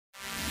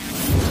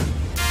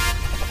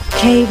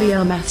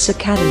KVR Maths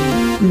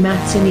Academy,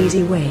 Maths an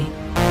Easy Way.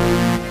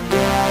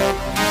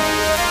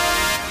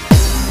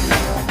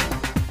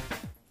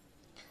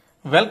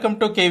 Welcome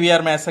to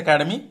KVR maths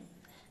academy.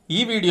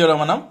 ఈ వీడియోలో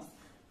మనం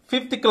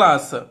 5th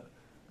class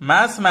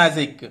maths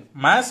magic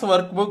maths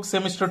work book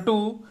semester 2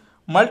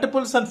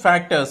 multiples and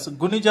factors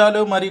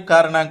గుణిజాలు మరియు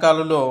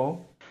కారణాంకాలలో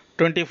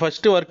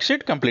 21st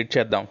worksheet complete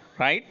చేద్దాం.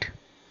 Right,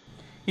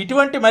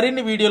 ఇటువంటి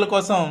మరిన్ని వీడియోల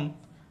కోసం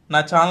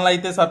నా ఛానల్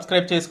అయితే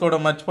సబ్స్క్రైబ్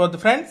చేసుకోవడం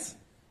మర్చిపోద్దు friends.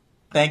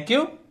 Thank you.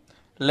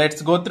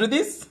 Let's go through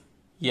this.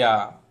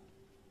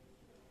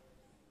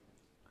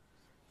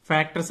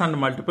 Factors and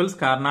multiples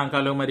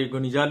కారణాంకాలు మరియు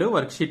గుణిజాలు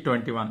వర్క్షీట్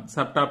 21.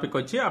 సబ్ టాపిక్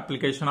వచ్చి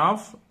application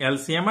of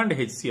LCM and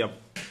HCF.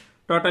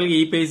 టోటల్గా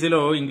ఈ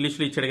పేజీలో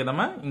ఇంగ్లీష్లో ఇచ్చాడు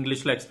కదమ్మా,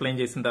 ఇంగ్లీష్లో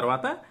ఎక్స్ప్లెయిన్ చేసిన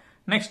తర్వాత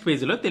నెక్స్ట్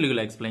పేజీలో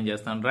తెలుగులో ఎక్స్ప్లెయిన్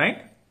చేస్తాను.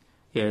 Right,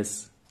 yes.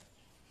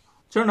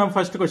 చూడండి,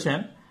 first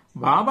question.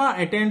 Baba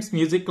attends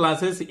music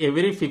classes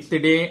every 5th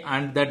day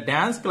and the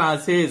dance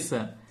classes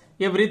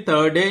every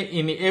 3rd day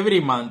in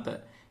every month.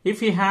 If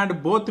he had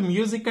both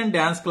music and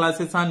dance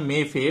classes on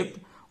May 5th,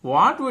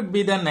 what would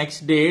be the next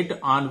date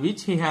on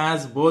which he has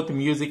both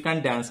music and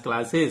dance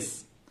classes?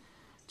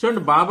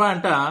 చూడండి, బాబా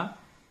అంట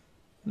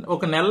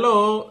ఒక నెలలో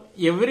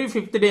every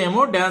 5th day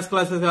ఏమో dance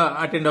classes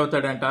attend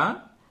అవుతాడంట,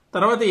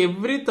 తర్వాత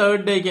every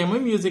 3rd డేకి ఏమో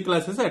music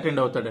classes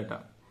attend అవుతాడట.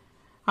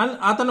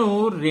 అతను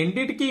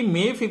రెండిటికి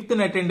May 5th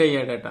అటెండ్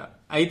అయ్యాడట.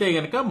 అయితే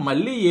గనక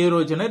మళ్ళీ ఏ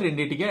రోజున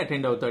రెండిటికి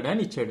అటెండ్ అవుతాడు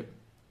అని ఇచ్చాడు.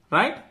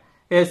 Right,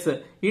 yes.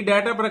 ఈ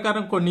డేటా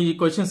ప్రకారం కొన్ని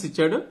క్వశ్చన్స్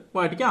ఇచ్చాడు,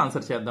 వాటికి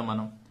ఆన్సర్ చేద్దాం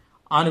మనం.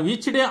 On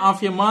which day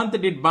of a month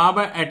did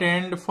Baba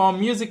attend for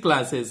music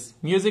classes?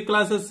 Music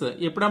classes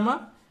ఎప్పుడమ్మా?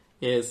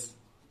 Yes,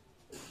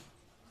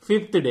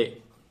 5th day.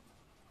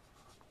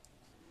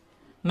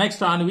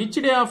 Next, on which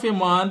day of a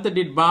month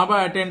did Baba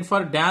attend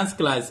for dance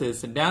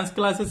classes? Dance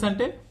classes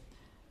అంటే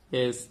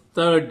yes,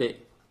 3rd day.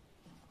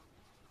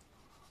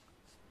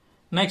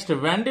 Next,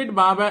 when did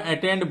Baba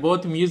attend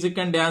both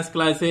music and dance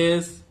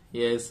classes?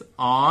 Yes,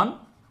 on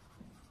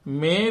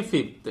May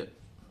 5th.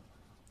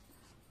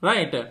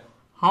 Right.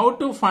 How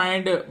to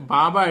find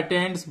Baba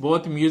attends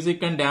both music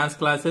and dance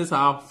classes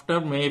after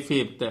May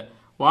 5th?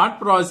 What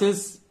process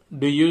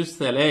do you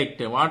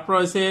select? What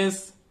process?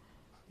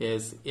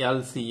 Yes,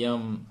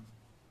 LCM.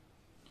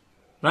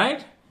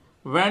 Right?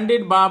 When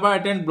did Baba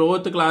attend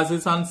both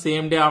classes on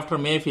same day after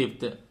May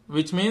 5th?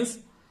 Which means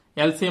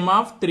LCM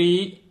of 3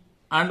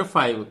 and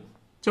 5.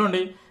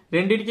 చూడండి,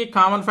 రెండింటికి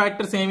common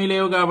factors ఏమీ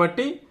లేవు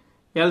కాబట్టి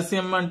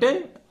LCM అంటే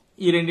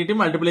ఈ రెండింటి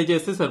multiply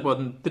చేస్తే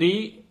సరిపోతుంది. 3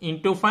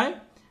 × 5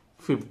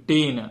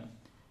 15.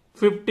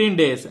 15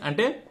 డేస్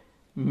అంటే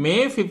మే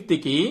 5th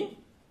కి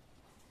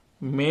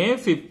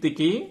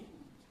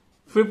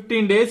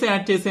 15 డేస్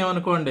యాడ్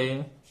చేసామనుకోండి,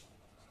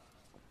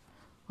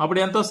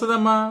 అప్పుడు ఎంత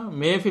వస్తుందమ్మా?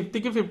 మే 5th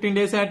కి 15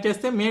 డేస్ యాడ్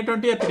చేస్తే మే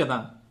 20th కదా.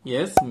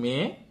 ఎస్, మే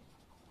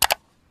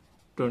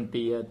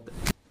 20th.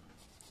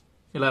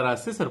 ఇలా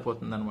రాస్తే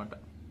సరిపోతుంది అనమాట.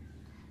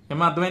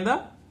 ఏమో అర్థమైందా?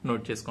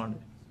 నోట్ చేసుకోండి.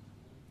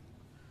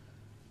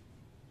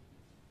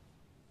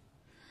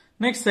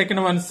 Next,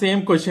 second one,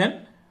 same question,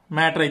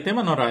 matter అయితే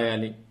మనం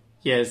రాయాలి.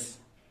 Yes,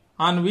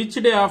 on which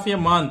day of a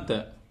month,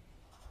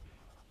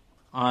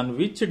 on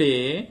which day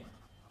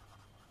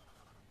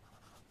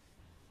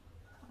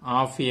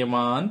of a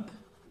month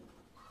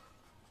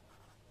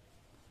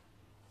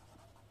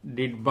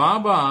did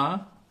Baba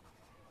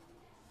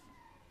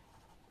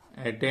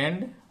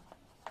attend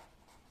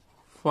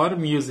for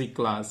music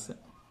class?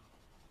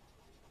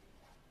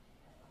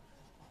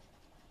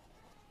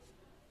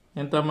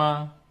 ఎంతమ్మా?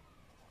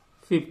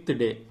 5th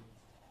day.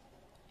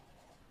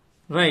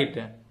 Right.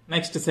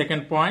 Next,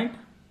 second point.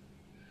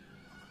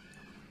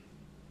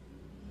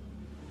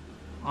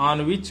 On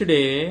which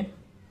day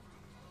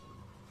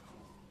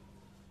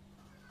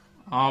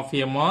of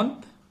a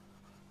month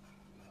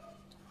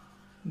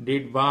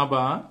did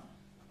Baba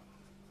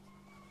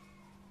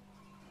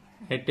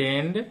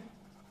attend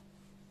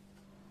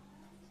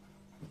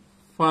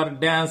for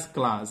dance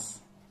class?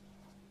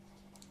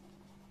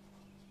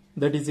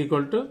 That is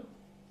equal to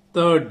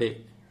 3rd day.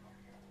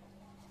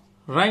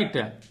 Right.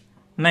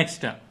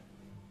 Next,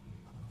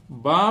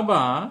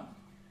 Baba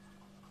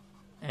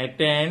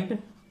attend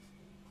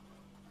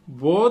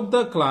both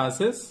the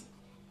classes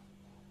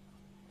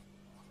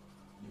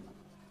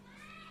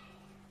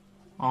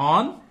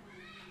on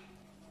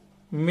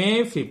May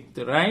 5th.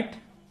 Right.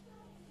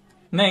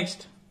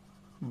 Next,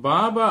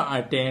 Baba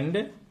attend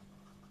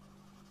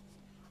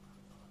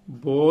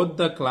both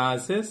the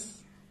classes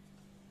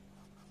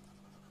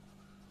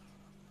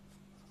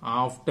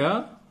after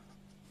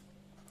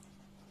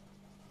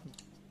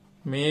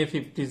May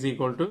 5th is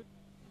equal to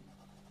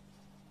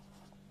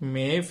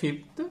May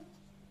 5th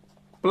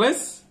plus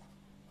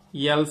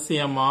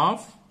LCM of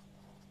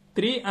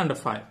 3 and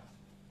 5.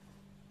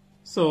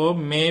 So,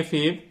 May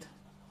 5th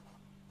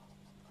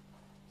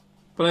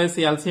plus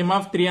LCM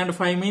of 3 and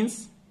 5 means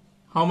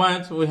how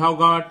much? We have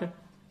got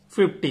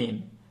 15.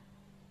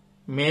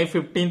 May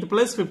 15th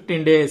plus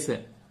 15 days.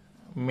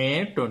 May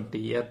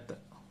 20th.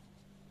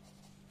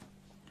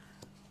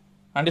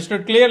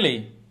 Understood clearly?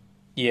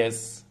 Yes.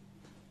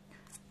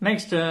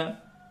 Next,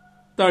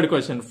 Third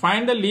question.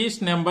 Find the least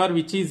number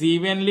which is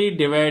evenly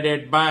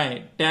divided by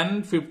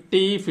 10,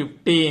 50,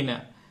 15.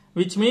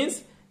 Which means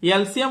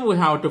LCM we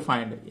have to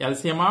find.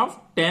 LCM of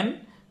 10,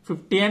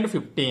 50 and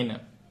 15.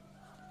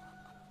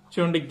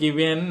 చూడండి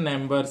given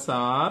numbers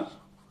are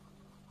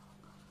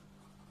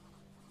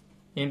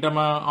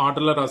ఏంటమ్మా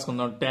ఆర్డర్లో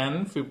రాసుకుందాం 10,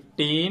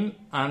 15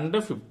 and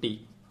 50.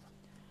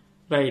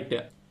 Right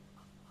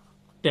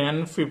 10,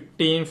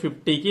 15,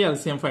 50కి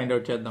LCM find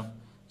out చేద్దాం.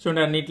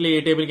 చూడండి అన్నిట్లో ఏ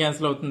table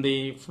cancel అవుతుంది?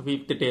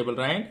 Fifth table.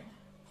 Right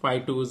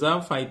 5 2s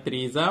 5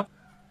 3s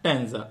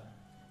 10s.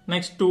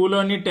 Next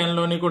 2లోని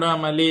 10లోని కూడా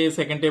మళ్ళీ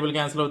second table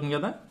cancel అవుతుంది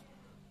కదా.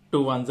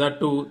 2 1s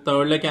 2,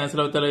 థర్డ్లో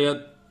క్యాన్సిల్ అవుతాయి,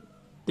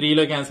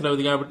 3లో క్యాన్సిల్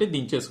అవుతుంది కాబట్టి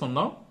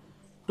దించేసుకుందాం.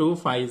 2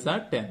 5s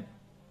 10.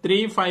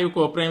 3 5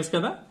 కోప్రైమ్స్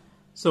కదా.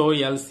 So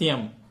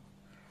LCM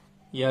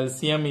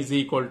is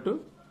equal to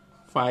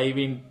 5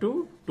 into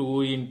 2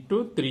 into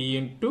 3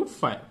 into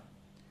 5.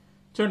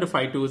 చూడండి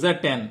 5 2s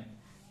 10,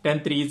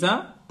 10 3s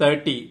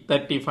 30,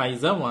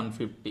 35s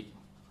 150.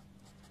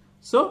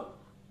 So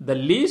the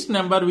least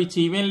number which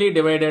evenly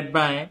divided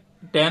by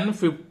 10,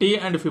 50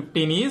 and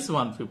 15 is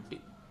 150.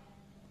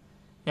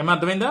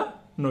 ఏమర్థమైందా?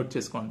 Note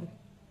చేసుకోండి.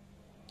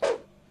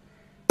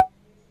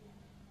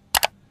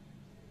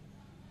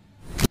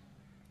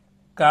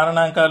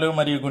 కారణాంకాలు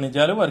మరియు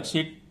గుణిజాలు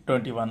వర్క్షీట్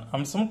 21.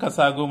 అంశం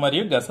కసాగు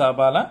మరియు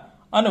గసాబాల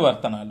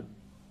అనువర్తనాలు.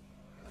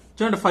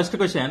 చూడండి ఫస్ట్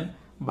క్వశ్చన్.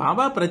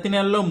 బాబా ప్రతి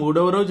నెలలో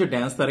 3వ రోజు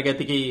డాన్స్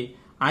తరగతికి,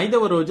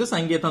 5వ రోజు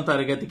సంగీతం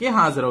తరగతికి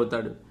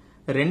హాజరవుతాడు.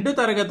 2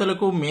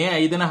 తరగతులకు మే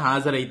 5న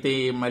హాజరైతే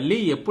మళ్ళీ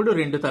ఎప్పుడు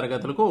 2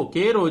 తరగతులకు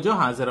ఒకే రోజు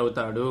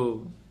హాజరవుతాడు?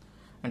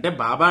 అంటే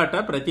బాబా అట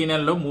ప్రతి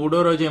నెలలో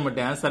 3వ రోజు ఏమో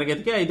డాన్స్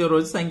తరగతికి, 5వ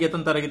రోజు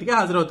సంగీతం తరగతికి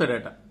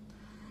హాజరవుతాడట.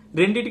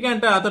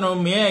 రెండింటికంటే అతను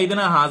మే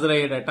 5న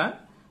హాజరయ్యాడట,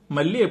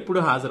 మళ్ళీ ఎప్పుడు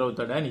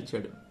హాజరవుతాడా అని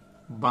ఇచ్చాడు.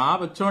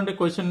 బాబా చూడండి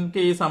క్వశ్చన్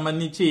కి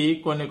సంబంధించి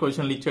కొన్ని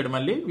క్వశ్చన్లు ఇచ్చాడు,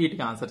 మళ్ళీ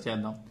వీటికి ఆన్సర్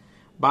చేద్దాం.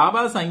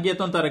 బాబా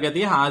సంగీతం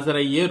తరగతి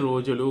హాజరయ్యే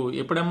రోజులు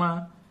ఎప్పుడమ్మా?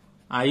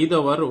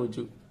 5వ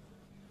రోజు.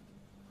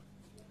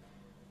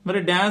 మరి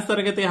డాన్స్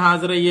తరగతి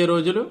హాజరయ్యే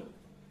రోజులు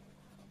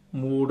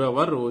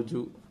 3వ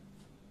రోజు.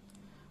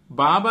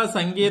 బాబా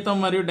సంగీతం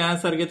మరియు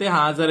డాన్స్ తరగతి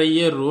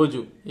హాజరయ్యే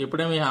రోజు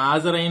ఎప్పుడేమి?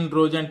 హాజరైన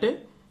రోజు అంటే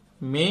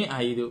మే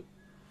 5.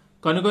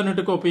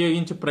 కనుగొనుటకు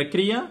ఉపయోగించే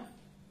ప్రక్రియ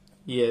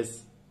ఎస్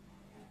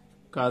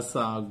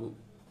కసాగు.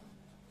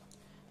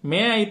 మే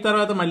 5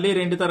 తర్వాత మళ్ళీ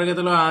 2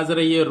 తరగతిలో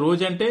హాజరయ్యే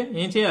రోజు అంటే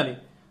ఏం చేయాలి?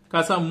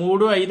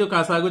 3 5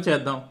 కసాగు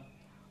చేద్దాం.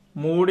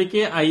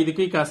 3కి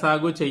 5కి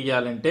కసాగు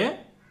చెయ్యాలంటే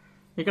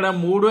ఇక్కడ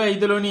 3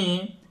 5లోని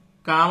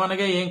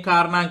కామన్గా ఏం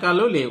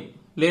కారణాంకాలు లేవు.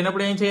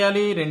 లేనప్పుడు ఏం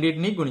చేయాలి?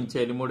 రెండింటినీ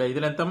గుణించాలి. 3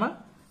 5 ఎంతమ్మా?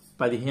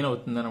 15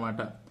 అవుతుంది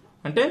అనమాట.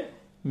 అంటే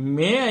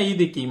మే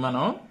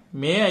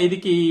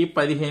 5కి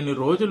 15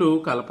 రోజులు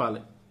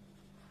కలపాలి.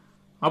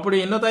 అప్పుడు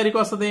ఎన్నో తారీఖు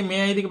వస్తుంది? మే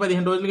 5కి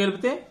 15 రోజులు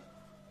కలిపితే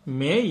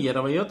మే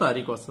 20వ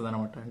తారీఖు వస్తుంది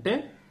అనమాట. అంటే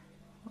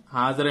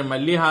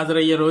మళ్ళీ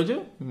హాజరయ్యే రోజు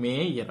మే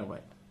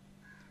 20.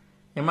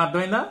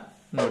 ఏమర్థమైందా?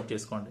 నోట్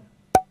చేసుకోండి.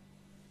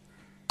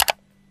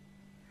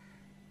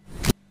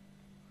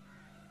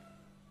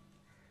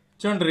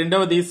 చూడండి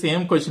రెండవది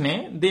సేమ్ క్వశ్చనే,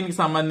 దీనికి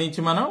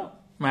సంబంధించి మనం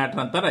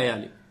మ్యాటర్ అంతా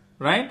రాయాలి.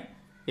 Right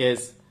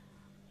yes.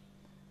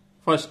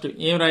 ఫస్ట్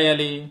ఏం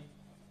రాయాలి?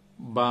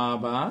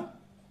 బాబా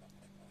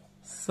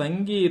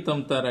సంగీతం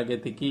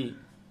తరగతికి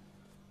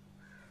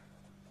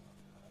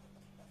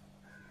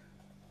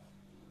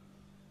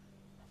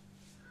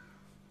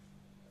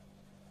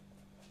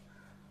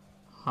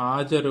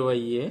హాజరు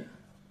అయ్యే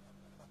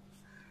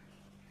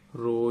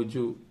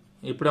రోజు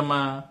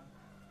ఎప్పుడమ్మా?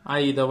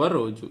 5వ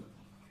రోజు.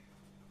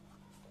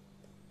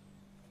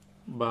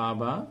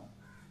 బాబా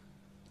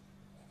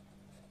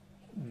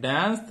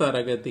డాన్స్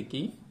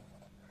తరగతికి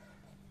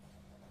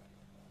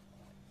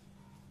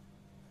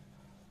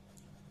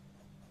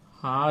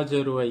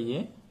హాజరు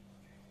అయ్యే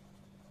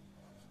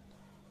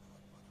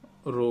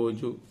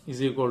రోజు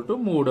ఈజ్ ఈక్వల్ టు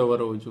 3వ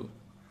రోజు.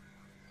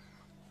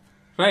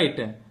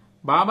 రైట్.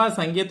 బాబా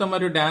సంగీతం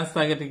మరియు డాన్స్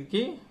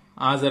తరగతికి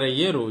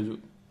హాజరయ్యే రోజు.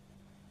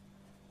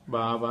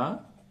 బాబా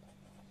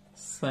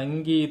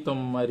సంగీతం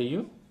మరియు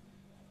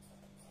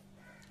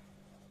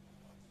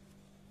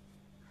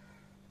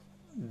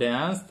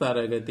డాన్స్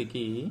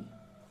తరగతికి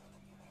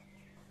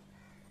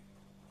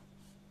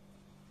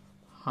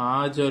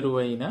హాజరు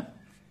అయిన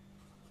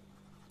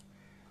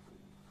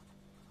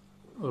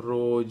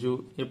రోజు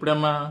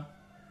ఎప్పుడమ్మా?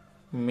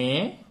 మే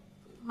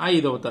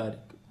 5వ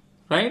తారీఖు.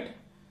 Right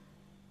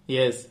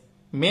yes.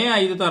 మే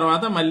 5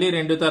 తర్వాత మళ్ళీ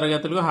 2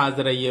 తరగతులకు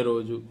హాజరయ్యే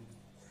రోజు.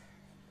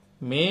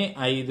 మే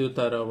 5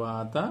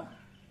 తర్వాత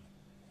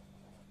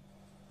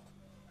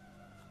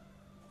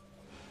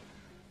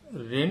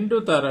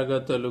 2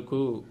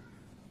 తరగతులకు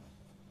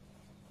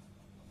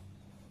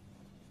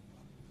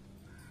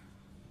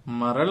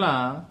మరలా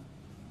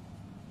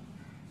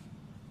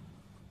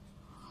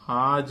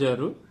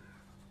హాజరు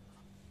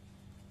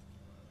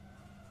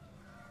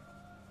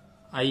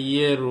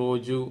అయ్యే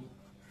రోజు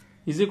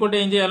ఇది కూడా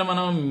ఏం చేయాలి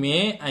మనం? మే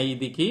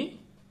 5కి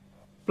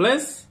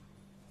ప్లస్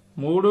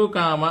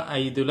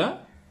 3,5ల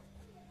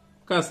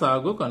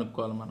కసాగు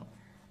కనుక్కోవాలి మనం.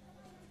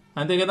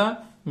 అంతే కదా.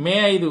 మే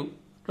 5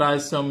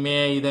 రాసాం మే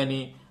 5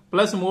 అని.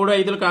 ప్లస్ 3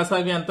 5లు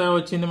కాసాగు ఎంత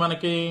వచ్చింది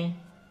మనకి?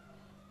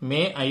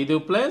 మే 5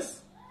 ప్లస్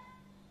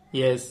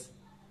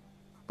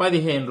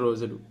 15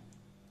 రోజులు.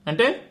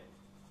 అంటే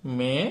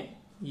మే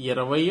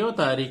 20వ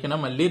తారీఖున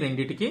మళ్ళీ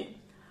రెండిటికి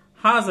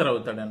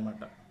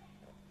హాజరవుతాడనమాట.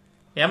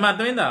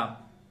 ఏమర్థమైందా?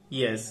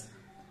 ఎస్.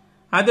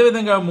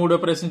 అదేవిధంగా మూడో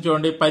ప్రశ్న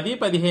చూడండి. 10,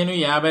 15,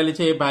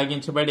 50చే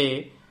భాగించబడే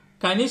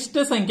కనిష్ట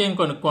సంఖ్యను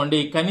కనుక్కోండి.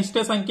 కనిష్ట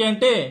సంఖ్య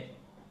అంటే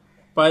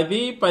 10,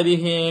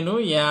 15,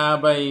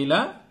 50ల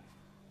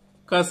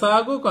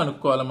కసాగు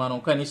కనుక్కోవాలి మనం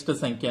కనిష్ట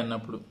సంఖ్య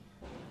అన్నప్పుడు.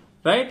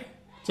 రైట్,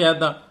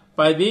 చేద్దాం.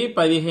 10,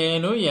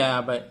 15,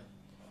 50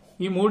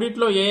 ఈ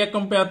మూడిట్లో ఏ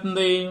ఎక్కం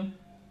పేస్తుంది?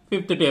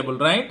 5th table.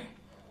 రైట్,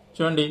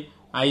 చూడండి.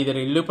 5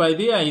 2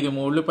 10, 5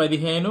 3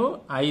 15,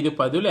 5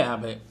 10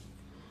 50.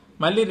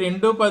 మళ్ళీ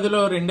 2 10లో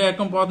 2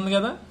 ఎక్కం పోతుంది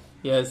కదా.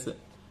 ఎస్,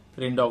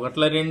 2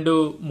 1 2,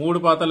 3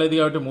 పోతలేదు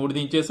కాబట్టి 3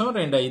 దించేసాం.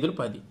 2 5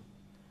 10.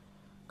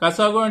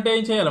 కసాగు అంటే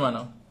ఏం చేయాలి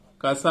మనం?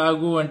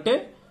 కసాగు అంటే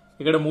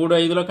ఇక్కడ 3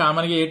 5లో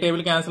కామన్గా ఏ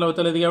టేబుల్ క్యాన్సిల్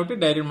అవుతలేదు కాబట్టి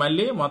డైరెక్ట్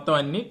మళ్ళీ మొత్తం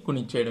అన్ని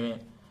గుణించేయడమే.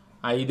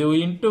 5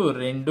 ఇంటూ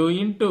 2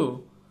 ఇంటూ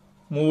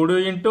 3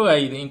 ఇంటూ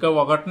 5. ఇంకా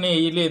 1ని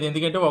వేయలేదు,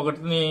 ఎందుకంటే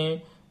 1ని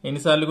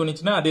ఎన్నిసార్లు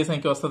గుణించినా అదే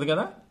సంఖ్య వస్తుంది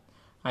కదా.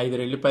 5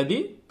 2 10,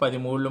 10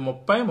 3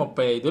 30,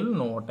 35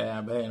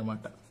 150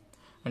 అనమాట.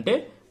 అంటే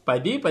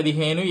 10,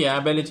 15,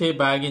 50చే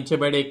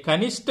భాగించబడే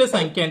కనిష్ట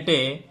సంఖ్య అంటే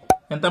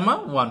ఎంతమ్మా?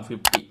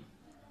 150.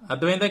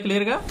 అర్థమైందా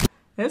క్లియర్గా?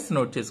 ఎస్,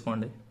 నోట్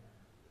చేసుకోండి.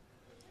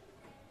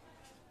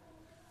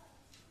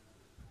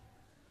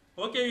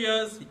 ఓకే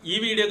వ్యూయర్స్, ఈ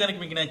వీడియో కనుక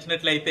మీకు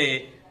నచ్చినట్లయితే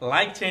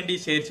లైక్ చేయండి,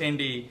 షేర్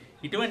చేయండి.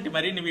 ఇటువంటి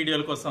మరిన్ని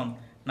వీడియోల కోసం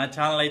నా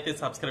ఛానల్ అయితే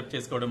సబ్స్క్రైబ్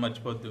చేసుకోవడం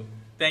మర్చిపోద్దు.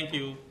 Thank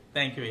you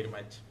very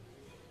much.